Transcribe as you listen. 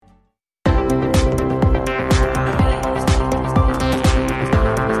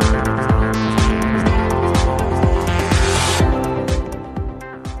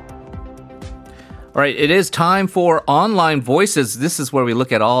right, it is time for Online Voices. This is where we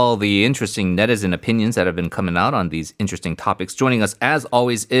look at all the interesting netizen opinions that have been coming out on these interesting topics. Joining us, as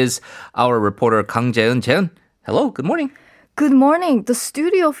always, is our reporter Kang Jaeeun. Jaeeun, hello, good morning. Good morning. The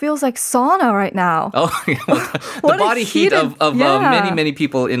studio feels like sauna right now. Oh, the body heat of many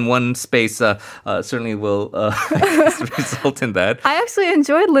people in one space certainly will result in that. I actually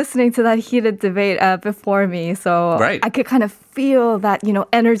enjoyed listening to that heated debate before me, so right. I could kind of feel that,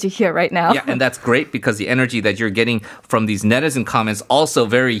 energy here right now. Yeah, and that's great because the energy that you're getting from these netizen comments also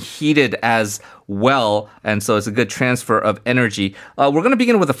very heated as well, and so it's a good transfer of energy. We're going to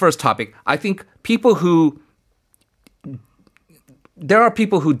begin with the first topic. I think there are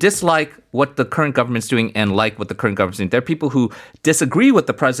people who dislike what the current government's doing and like what the current government's doing. There are people who disagree with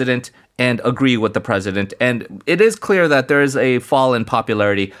the president and agree with the president. And it is clear that there is a fall in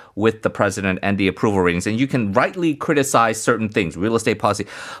popularity with the president and the approval ratings. And you can rightly criticize certain things, real estate policy.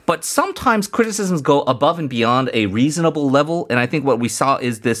 But sometimes criticisms go above and beyond a reasonable level. And I think what we saw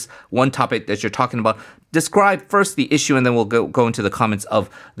is this one topic that you're talking about. Describe first the issue, and then we'll go into the comments of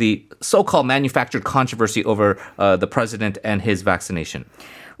the so-called manufactured controversy over the president and his vaccination.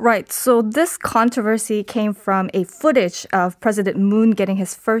 Right. So this controversy came from a footage of President Moon getting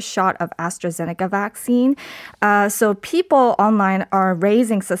his first shot of AstraZeneca vaccine. So people online are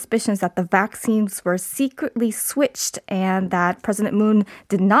raising suspicions that the vaccines were secretly switched and that President Moon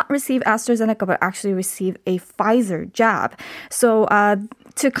did not receive AstraZeneca but actually received a Pfizer jab. So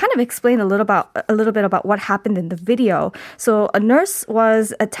to kind of explain a little bit about what happened in the video. So a nurse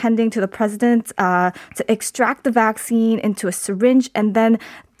was attending to the president to extract the vaccine into a syringe and then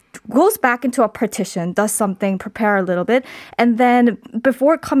goes back into a partition, does something, prepare a little bit, and then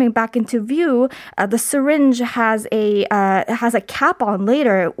before coming back into view, the syringe has a cap on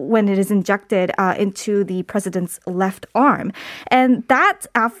later when it is injected into the president's left arm, and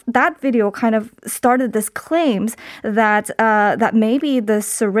that video kind of started this claims that that maybe the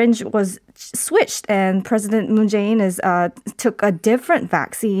syringe was switched and President Moon Jae-in took a different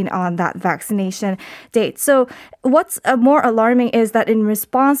vaccine on that vaccination date. So what's more alarming is that in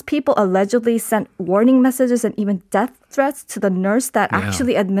response, people allegedly sent warning messages and even death threats to the nurse that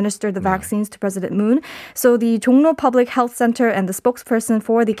actually administered the vaccines to President Moon. So the Jongno Public Health Center and the spokesperson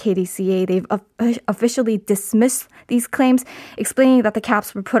for the KDCA, they've officially dismissed these claims, explaining that the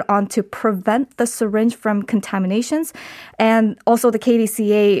caps were put on to prevent the syringe from contaminations. And also the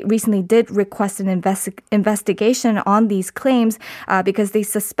KDCA recently did request an investigation on these claims because they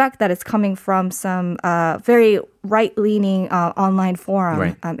suspect that it's coming from some very right-leaning online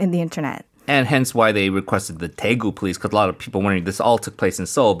forum in the internet. And hence why they requested the Daegu police, because a lot of people wondering this all took place in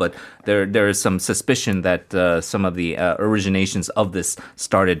Seoul, but there is some suspicion that some of the originations of this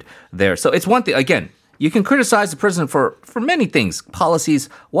started there. So it's one thing, again, you can criticize the president for many things, policies,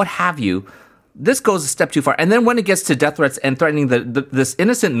 what have you. This goes a step too far. And then when it gets to death threats and threatening this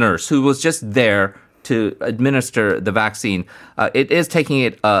innocent nurse who was just there to administer the vaccine, it is taking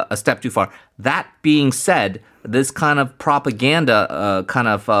it a step too far. That being said, this kind of propaganda,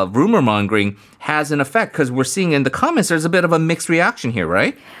 rumor mongering has an effect because we're seeing in the comments there's a bit of a mixed reaction here,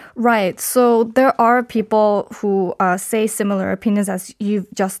 right? Right. So there are people who say similar opinions as you've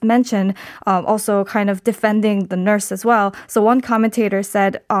just mentioned, also kind of defending the nurse as well. So one commentator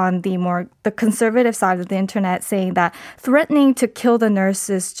said on the conservative side of the internet saying that threatening to kill the nurse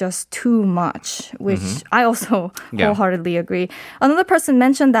is just too much, which I also wholeheartedly agree. Another person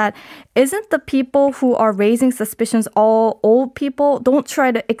mentioned that isn't the people who are raising suspicions all old people? Don't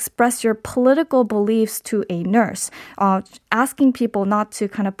try to express your political beliefs to a nurse. Asking people not to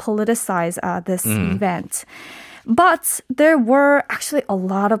kind of politicize this event. But there were actually a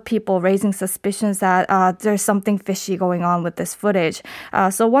lot of people raising suspicions that there's something fishy going on with this footage.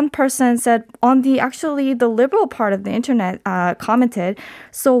 So one person said on the liberal part of the internet commented,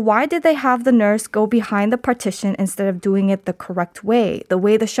 so why did they have the nurse go behind the partition instead of doing it the correct way? The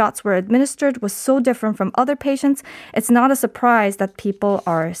way the shots were administered was so different from other patients. It's not a surprise that people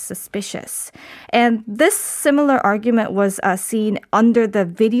are suspicious. And this similar argument was seen under the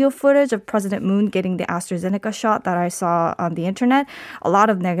video footage of President Moon getting the AstraZeneca shot that I saw on the internet. A lot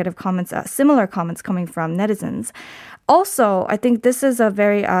of negative comments, similar comments coming from netizens. Also, I think this is a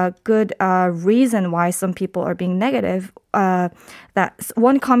very good reason why some people are being negative. That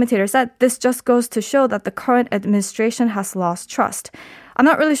one commentator said, this just goes to show that the current administration has lost trust. I'm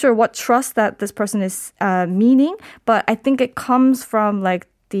not really sure what trust that this person is meaning, but I think it comes from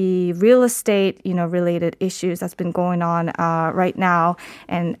the real estate, related issues that's been going on right now.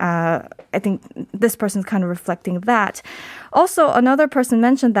 And I think this person's kind of reflecting that. Also, another person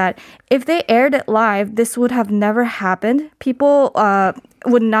mentioned that if they aired it live, this would have never happened. People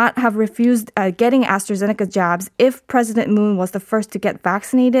would not have refused getting AstraZeneca jabs if President Moon was the first to get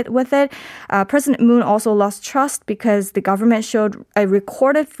vaccinated with it. President Moon also lost trust because the government showed a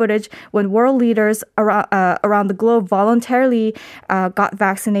recorded footage when world leaders around the globe voluntarily got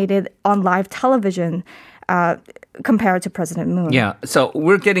vaccinated on live television. Compared to President Moon. Yeah, so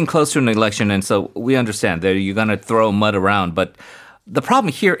we're getting close to an election, and so we understand that you're going to throw mud around. But the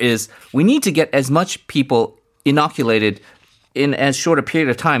problem here is we need to get as much people inoculated in as short a period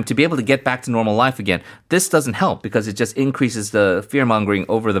of time to be able to get back to normal life again. This doesn't help because it just increases the fear-mongering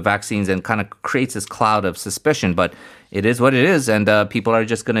over the vaccines and kind of creates this cloud of suspicion. But it is what it is, and people are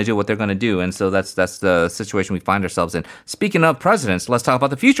just going to do what they're going to do. And so that's the situation we find ourselves in. Speaking of presidents, let's talk about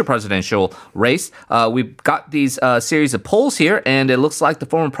the future presidential race. We've got these series of polls here, and it looks like the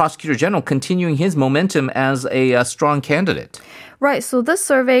former Prosecutor General continuing his momentum as a strong candidate. Right. So this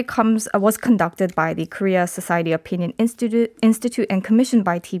survey was conducted by the Korea Society Opinion Institute and commissioned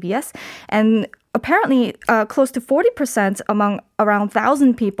by TBS. And apparently, close to 40% among around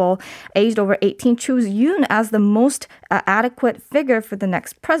 1,000 people aged over 18 choose Yoon as the most adequate figure for the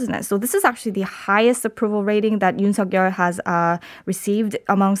next president. So this is actually the highest approval rating that Yoon Seok-youl has received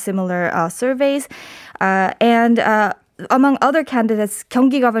among similar surveys. Among other candidates,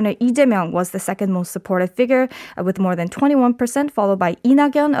 Gyeonggi Governor Lee Jae-myung was the second most supported figure with more than 21%, followed by Lee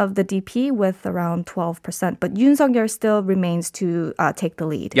Na-kyun of the DP with around 12%. But Yoon Seok-youl still remains to take the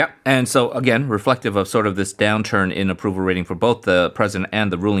lead. Yep. And so, again, reflective of sort of this downturn in approval rating for both the president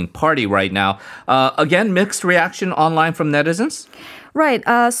and the ruling party right now. Again, mixed reaction online from netizens? Right.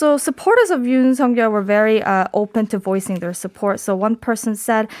 So supporters of Yoon Seok-youl were very open to voicing their support. So one person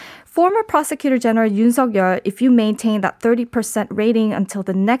said, former Prosecutor-General Yoon Seok-youl, if you maintain that 30% rating until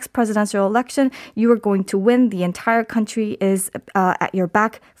the next presidential election, you are going to win. The entire country is at your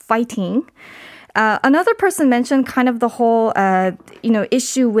back fighting. Another person mentioned kind of the whole,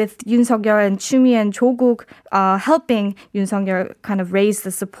 issue with Yoon Seok-youl and Chumi and Joguk helping Yoon Seok-youl kind of raise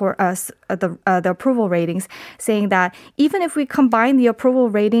the support, the approval ratings, saying that even if we combine the approval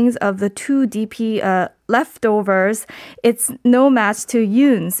ratings of the two DP leftovers, it's no match to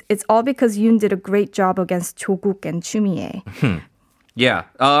Yoon's. It's all because Yoon did a great job against Joguk and Chumi. Yeah,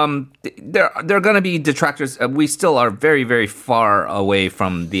 there are going to be detractors. We still are very, very far away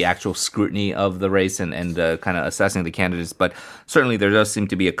from the actual scrutiny of the race and kind of assessing the candidates. But certainly there does seem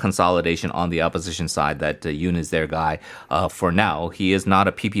to be a consolidation on the opposition side that Yoon is their guy for now. He is not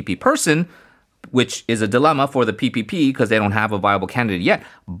a PPP person, which is a dilemma for the PPP because they don't have a viable candidate yet.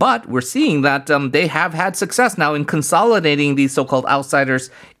 But we're seeing that they have had success now in consolidating these so-called outsiders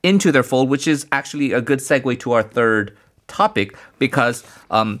into their fold, which is actually a good segue to our third topic because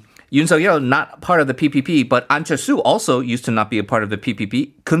Yoon Seok-youl not part of the PPP, but An Chol-soo also used to not be a part of the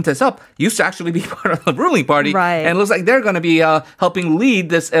PPP. Kim Tae-sup used to actually be part of the ruling party, right. And it looks like they're going to be helping lead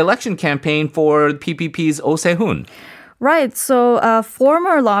this election campaign for PPP's Oh Se-hoon. Right. So a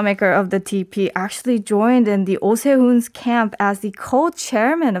former lawmaker of the TP actually joined in the Oh Se-hoon's camp as the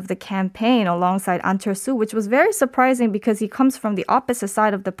co-chairman of the campaign alongside An Chol-soo, which was very surprising because he comes from the opposite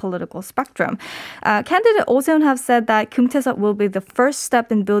side of the political spectrum. Candidate Oh Se-hoon have said that Kim Tae-sup will be the first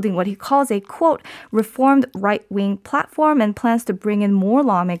step in building what he calls a, quote, reformed right-wing platform and plans to bring in more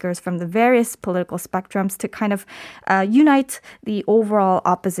lawmakers from the various political spectrums to kind of unite the overall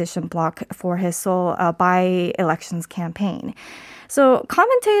opposition bloc for his Seoul by-elections campaign. So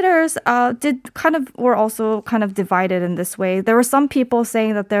commentators were also kind of divided in this way. There were some people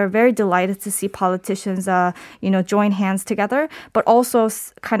saying that they're very delighted to see politicians, join hands together, but also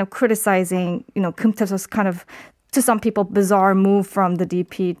kind of criticizing, Kim Tae-seup's kind of, to some people, bizarre move from the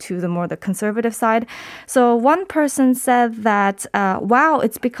DP to the conservative side. So one person said that, wow,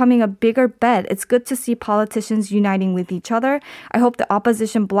 it's becoming a bigger bet. It's good to see politicians uniting with each other. I hope the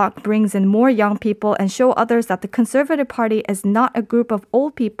opposition bloc brings in more young people and show others that the Conservative Party is not a group of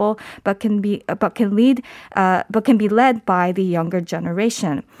old people, but can be led by the younger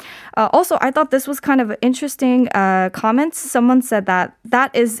generation. Also, I thought this was kind of an interesting comment. Someone said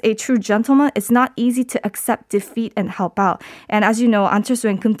that is a true gentleman. It's not easy to accept defeat and help out. And as you know, An Chol-soo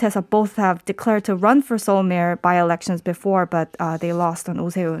and Kim Tae-sup both have declared to run for Seoul mayor by-elections before, but they lost on Oh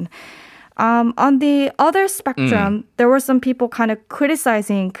Se-hoon. On the other spectrum, there were some people kind of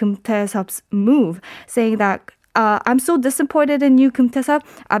criticizing Kim Tae-sup's move, saying that I'm so disappointed in you, Kumtaesap.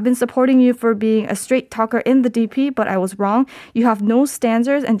 I've been supporting you for being a straight talker in the DP, but I was wrong. You have no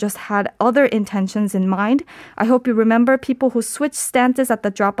standards and just had other intentions in mind. I hope you remember people who switch stances at the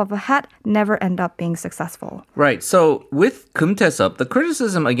drop of a hat never end up being successful. Right. So with Kumtaesap, the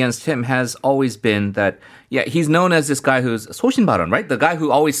criticism against him has always been that, yeah, he's known as this guy who's 소신발언, right? The guy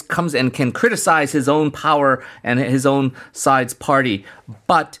who always comes and can criticize his own power and his own side's party.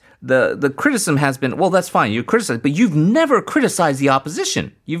 But the criticism has been, well, that's fine, you criticize, but you've never criticized the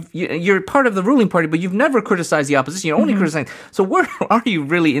opposition. You're part of the ruling party, but you've never criticized the opposition. You're only criticizing. So where are you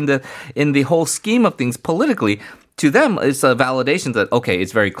really in the whole scheme of things politically? To them, it's a validation that, okay,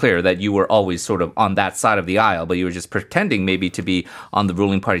 it's very clear that you were always sort of on that side of the aisle, but you were just pretending maybe to be on the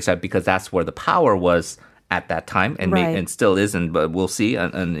ruling party side because that's where the power was at that time, and and still is, and we'll see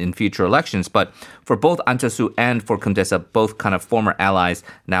in future elections. But for both An Chul-soo and for Kim Tae-sub, both kind of former allies,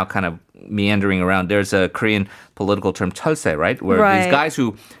 now kind of meandering around. There's a Korean political term, 철새, right? Where these guys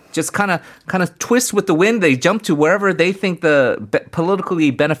who just kind of twist with the wind. They jump to wherever they think the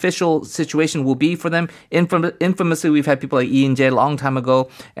politically beneficial situation will be for them. Infamously, we've had people like Lee In-jae a long time ago,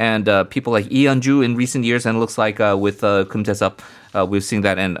 and people like Lee Yeon-ju in recent years, and it looks like with Kim Tae-sub, we've seen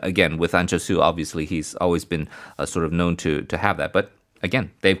that. And again, with An Chul-soo, obviously, he's always been sort of known to have that. But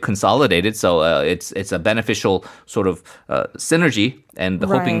again, they've consolidated, so it's a beneficial sort of synergy, and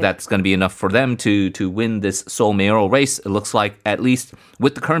hoping that's going to be enough for them to win this Seoul mayoral race. It looks like, at least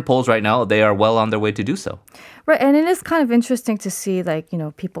with the current polls right now, they are well on their way to do so. Right, and it is kind of interesting to see, like, you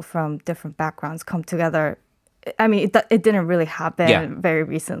know, people from different backgrounds come together. I mean, it didn't really happen very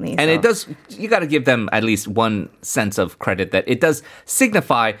recently. And it does, you got to give them at least one sense of credit that it does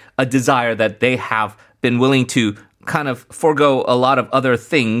signify a desire that they have been willing to kind of forego a lot of other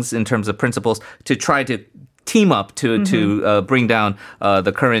things in terms of principles to try to team up to bring down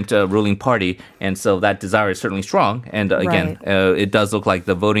the current ruling party. And so that desire is certainly strong. And again, it does look like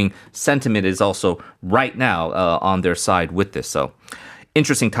the voting sentiment is also right now on their side with this. So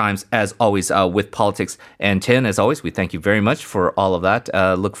interesting times, as always, with politics. And Jaeeun, as always, we thank you very much for all of that.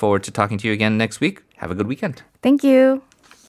 Look forward to talking to you again next week. Have a good weekend. Thank you.